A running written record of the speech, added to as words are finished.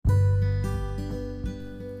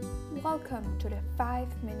Welcome to the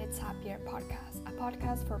 5 Minutes Happier podcast, a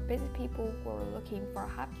podcast for busy people who are looking for a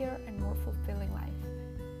happier and more fulfilling life.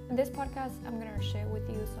 In this podcast, I'm going to share with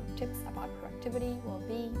you some tips about productivity,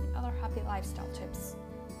 well-being, and other happy lifestyle tips.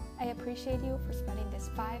 I appreciate you for spending this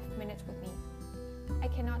 5 minutes with me. I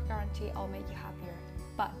cannot guarantee I'll make you happier,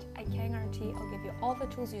 but I can guarantee I'll give you all the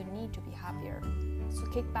tools you need to be happier. So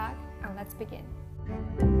kick back and let's begin.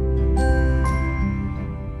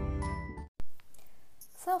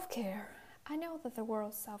 Self-care. I know that the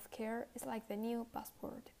word self-care is like the new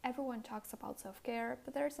buzzword. Everyone talks about self-care,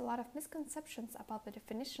 but there's a lot of misconceptions about the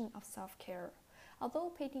definition of self-care.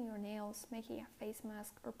 Although painting your nails, making a face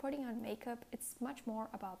mask, or putting on makeup, it's much more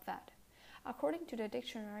about that. According to the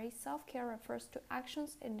dictionary, self-care refers to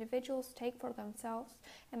actions individuals take for themselves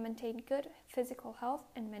and maintain good physical health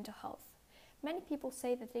and mental health. Many people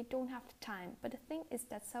say that they don't have the time, but the thing is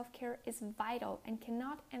that self-care is vital and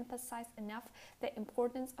cannot emphasize enough the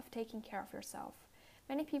importance of taking care of yourself.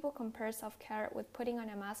 Many people compare self-care with putting on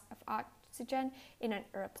a mask of oxygen in an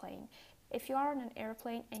airplane. If you are on an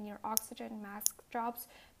airplane and your oxygen mask drops,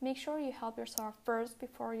 make sure you help yourself first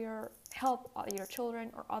before you help your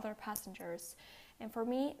children or other passengers. And for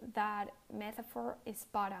me, that metaphor is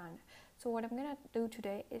spot on. So what I'm going to do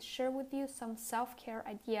today is share with you some self-care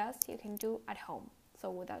ideas you can do at home.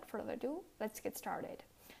 So without further ado, let's get started.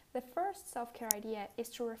 The first self-care idea is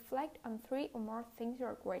to reflect on 3 or more things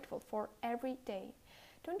you're grateful for every day.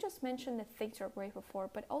 Don't just mention the things you're grateful for,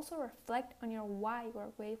 but also reflect on your why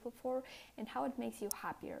you're grateful for and how it makes you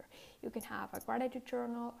happier. You can have a gratitude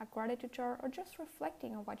journal, a gratitude jar, or just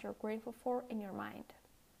reflecting on what you're grateful for in your mind.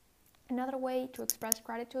 Another way to express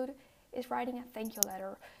gratitude is writing a thank you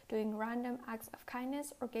letter, doing random acts of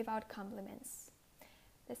kindness, or give out compliments.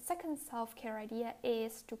 The second self-care idea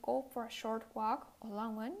is to go for a short walk, a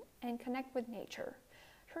long one, and connect with nature.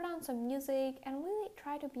 Turn on some music and really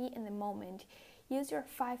try to be in the moment. Use your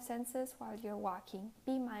 5 senses while you're walking.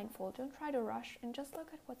 Be mindful, don't try to rush, and just look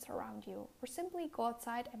at what's around you. Or simply go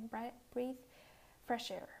outside and breathe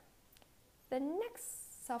fresh air. The next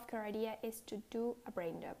self-care idea is to do a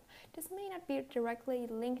brain dump. This may not be directly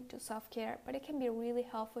linked to self-care, but it can be really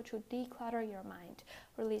helpful to declutter your mind,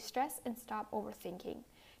 release stress, and stop overthinking.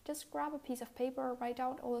 Just grab a piece of paper, write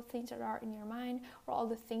down all the things that are in your mind, or all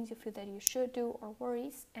the things you feel that you should do or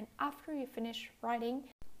worries, and after you finish writing,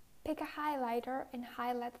 pick a highlighter and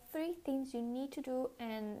highlight 3 things you need to do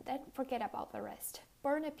and then forget about the rest.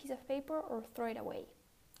 Burn a piece of paper or throw it away.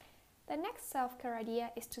 The next self-care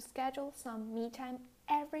idea is to schedule some me time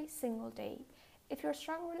every single day. If you're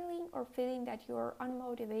struggling or feeling that you're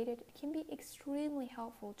unmotivated, it can be extremely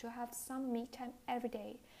helpful to have some me time every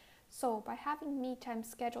day. So by having me time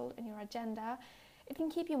scheduled in your agenda, it can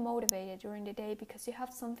keep you motivated during the day because you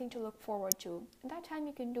have something to look forward to. And that time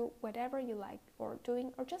you can do whatever you like or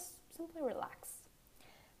doing or just simply relax.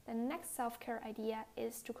 The next self-care idea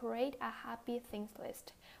is to create a happy things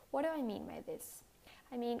list. What do I mean by this?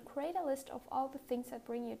 I mean, create a list of all the things that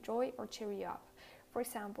bring you joy or cheer you up. For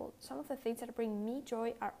example, some of the things that bring me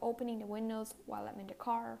joy are opening the windows while I'm in the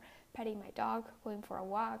car, petting my dog, going for a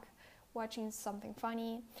walk, watching something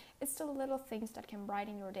funny. It's the little things that can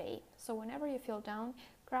brighten your day. So whenever you feel down,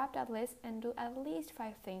 grab that list and do at least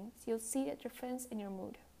 5 things. You'll see the difference in your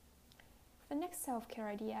mood. The next self-care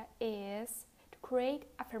idea is to create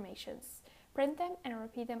affirmations. Print them and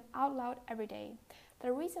repeat them out loud every day.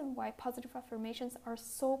 The reason why positive affirmations are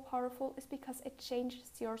so powerful is because it changes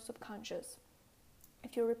your subconscious.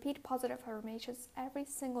 If you repeat positive affirmations every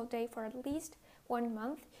single day for at least 1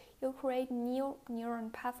 month, you'll create new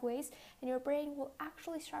neuron pathways and your brain will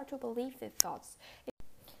actually start to believe these thoughts.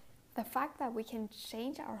 The fact that we can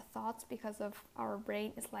change our thoughts because of our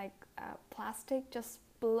brain is like plastic just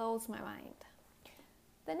blows my mind.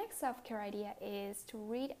 The next self-care idea is to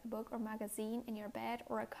read a book or magazine in your bed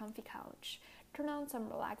or a comfy couch. Turn on some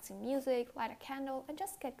relaxing music, light a candle, and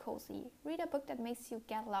just get cozy. Read a book that makes you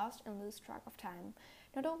get lost and lose track of time.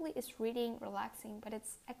 Not only is reading relaxing, but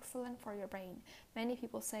it's excellent for your brain. Many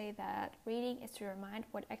people say that reading is to your mind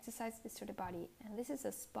what exercise is to the body, and this is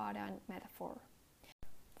a spot-on metaphor.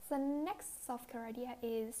 The next self-care idea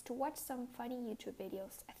is to watch some funny YouTube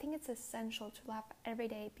videos. I think it's essential to laugh every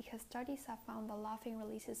day because studies have found that laughing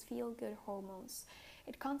releases feel-good hormones.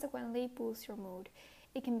 It consequently boosts your mood.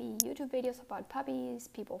 It can be YouTube videos about puppies,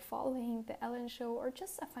 people following, The Ellen Show, or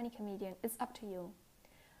just a funny comedian. It's up to you.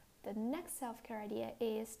 The next self-care idea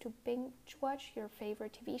is to binge watch your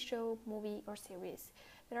favorite TV show, movie, or series.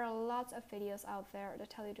 There are lots of videos out there that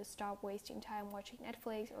tell you to stop wasting time watching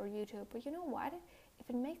Netflix or YouTube, but you know what? If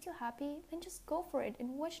it makes you happy, then just go for it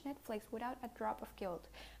and watch Netflix without a drop of guilt.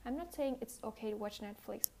 I'm not saying it's okay to watch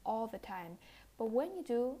Netflix all the time, but when you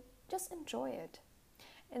do, just enjoy it.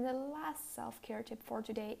 And the last self-care tip for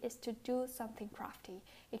today is to do something crafty.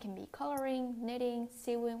 It can be coloring, knitting,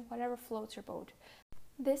 sewing, whatever floats your boat.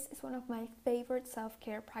 This is one of my favorite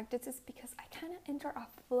self-care practices because I kind of enter a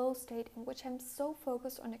flow state in which I'm so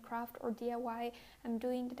focused on the craft or DIY I'm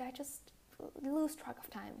doing that I just lose track of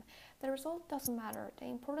time. The result doesn't matter. The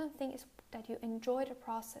important thing is that you enjoy the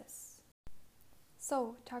process.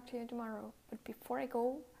 So, talk to you tomorrow. But before I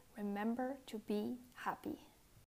go, remember to be happy.